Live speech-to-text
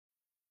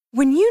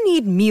When you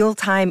need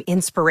mealtime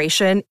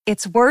inspiration,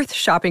 it's worth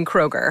shopping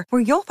Kroger,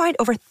 where you'll find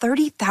over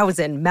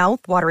 30,000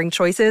 mouth-watering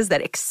choices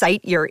that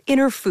excite your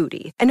inner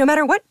foodie. And no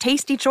matter what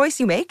tasty choice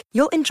you make,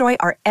 you'll enjoy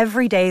our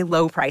everyday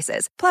low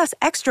prices, plus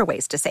extra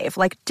ways to save,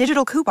 like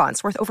digital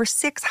coupons worth over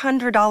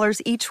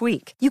 $600 each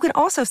week. You can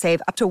also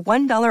save up to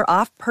 $1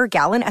 off per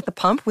gallon at the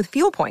pump with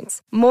fuel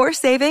points. More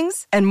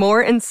savings and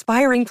more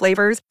inspiring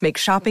flavors make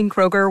shopping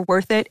Kroger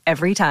worth it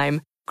every time.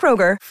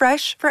 Kroger,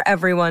 fresh for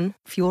everyone.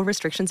 Fuel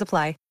restrictions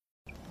apply.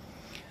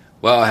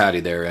 Well, howdy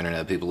there,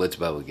 Internet people. It's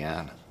Bo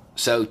again.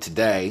 So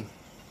today,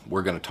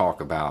 we're going to talk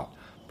about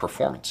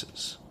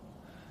performances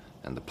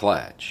and the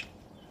pledge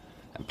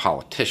and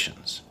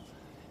politicians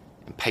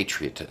and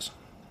patriotism.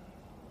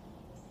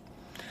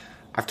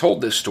 I've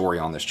told this story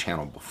on this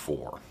channel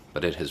before,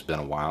 but it has been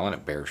a while and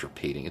it bears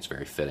repeating. It's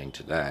very fitting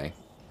today.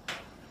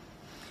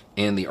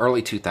 In the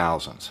early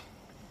 2000s,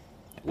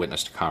 I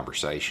witnessed a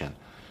conversation,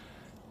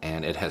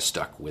 and it has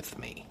stuck with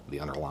me. The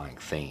underlying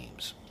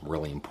themes,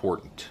 really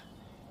important.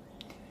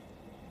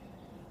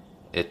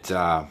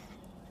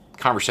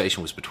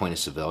 Conversation was between a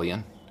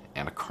civilian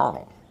and a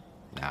colonel.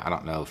 Now, I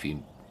don't know if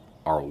you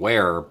are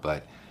aware,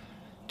 but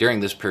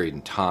during this period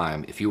in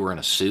time, if you were in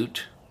a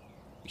suit,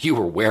 you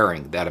were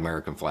wearing that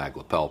American flag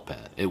lapel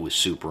pin. It was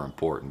super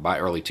important. By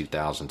early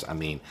 2000s, I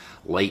mean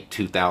late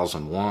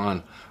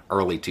 2001,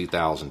 early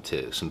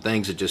 2002. Some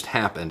things had just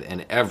happened,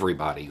 and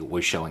everybody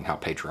was showing how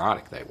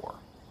patriotic they were.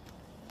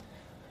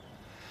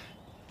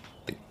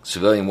 The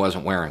civilian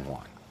wasn't wearing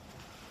one.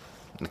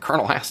 And the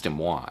colonel asked him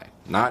why.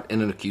 Not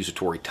in an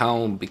accusatory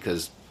tone,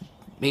 because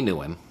he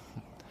knew him.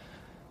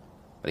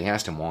 But he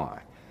asked him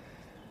why.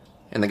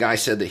 And the guy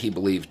said that he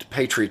believed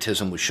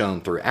patriotism was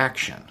shown through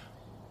action,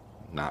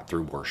 not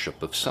through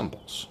worship of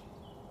symbols.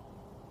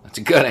 That's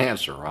a good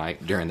answer,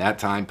 right? During that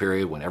time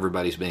period when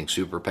everybody's being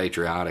super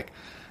patriotic,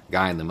 a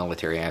guy in the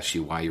military asks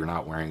you why you're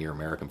not wearing your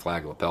American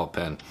flag lapel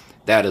pin.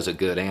 That is a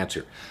good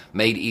answer.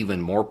 Made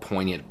even more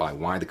poignant by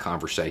why the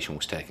conversation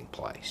was taking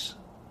place.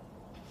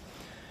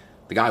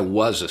 The guy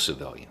was a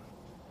civilian.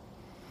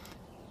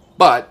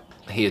 But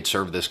he had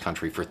served this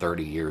country for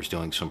 30 years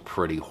doing some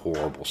pretty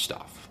horrible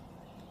stuff.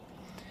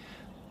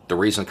 The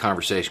reason the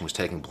conversation was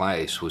taking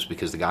place was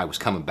because the guy was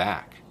coming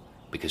back,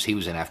 because he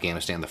was in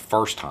Afghanistan the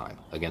first time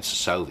against the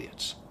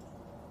Soviets.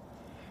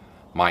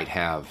 Might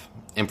have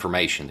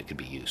information that could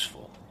be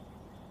useful.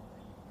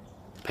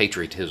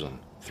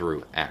 Patriotism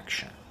through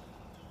action.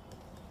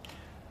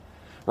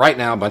 Right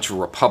now, a bunch of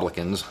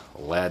Republicans,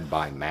 led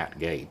by Matt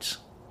Gaetz,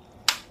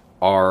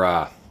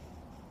 are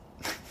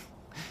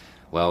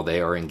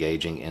they are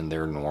engaging in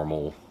their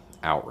normal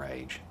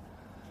outrage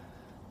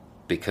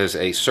because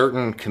a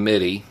certain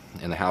committee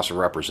in the House of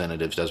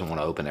Representatives doesn't want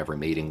to open every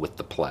meeting with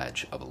the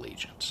Pledge of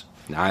Allegiance.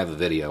 Now, I have a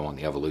video on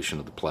the evolution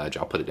of the pledge.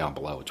 I'll put it down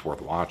below. It's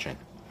worth watching.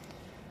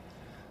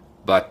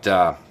 But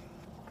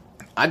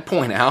I'd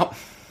point out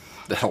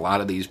that a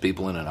lot of these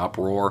people in an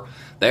uproar,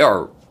 they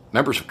are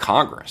members of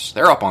Congress.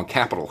 They're up on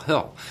Capitol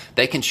Hill.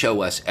 They can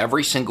show us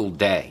every single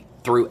day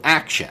through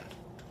action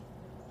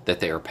that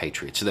they are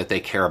patriots, that they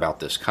care about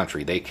this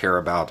country. They care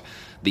about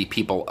the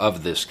people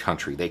of this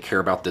country. They care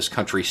about this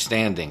country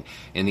standing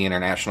in the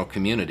international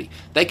community.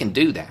 They can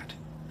do that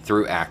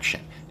through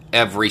action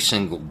every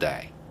single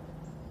day.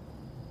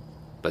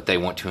 But they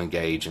want to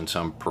engage in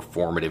some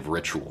performative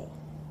ritual.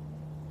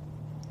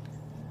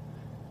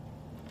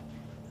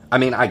 I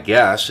mean, I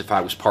guess if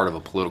I was part of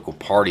a political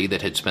party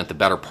that had spent the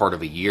better part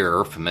of a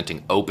year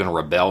fomenting open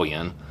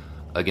rebellion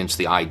against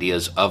the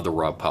ideas of the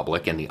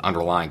Republic and the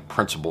underlying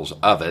principles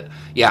of it,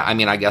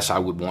 I guess I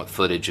would want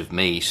footage of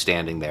me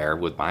standing there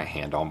with my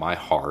hand on my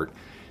heart,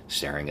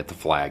 staring at the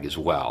flag as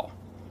well.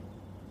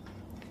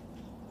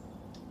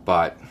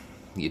 But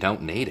you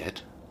don't need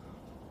it.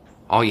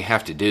 All you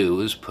have to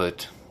do is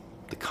put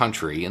the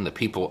country and the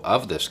people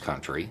of this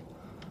country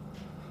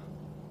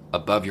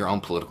above your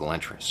own political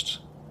interests.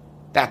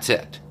 That's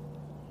it.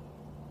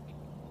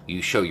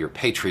 You show your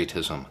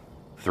patriotism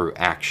through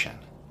action,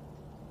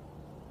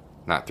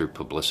 not through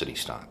publicity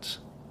stunts.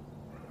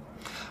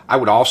 I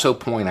would also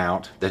point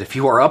out that if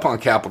you are up on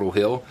Capitol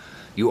Hill,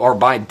 you are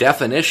by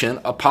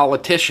definition a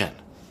politician.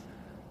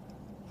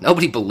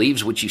 Nobody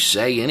believes what you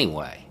say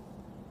anyway.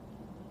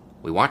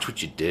 We watch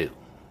what you do.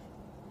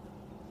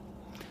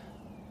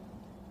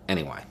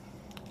 Anyway,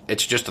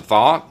 it's just a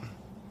thought.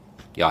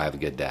 Y'all have a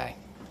good day.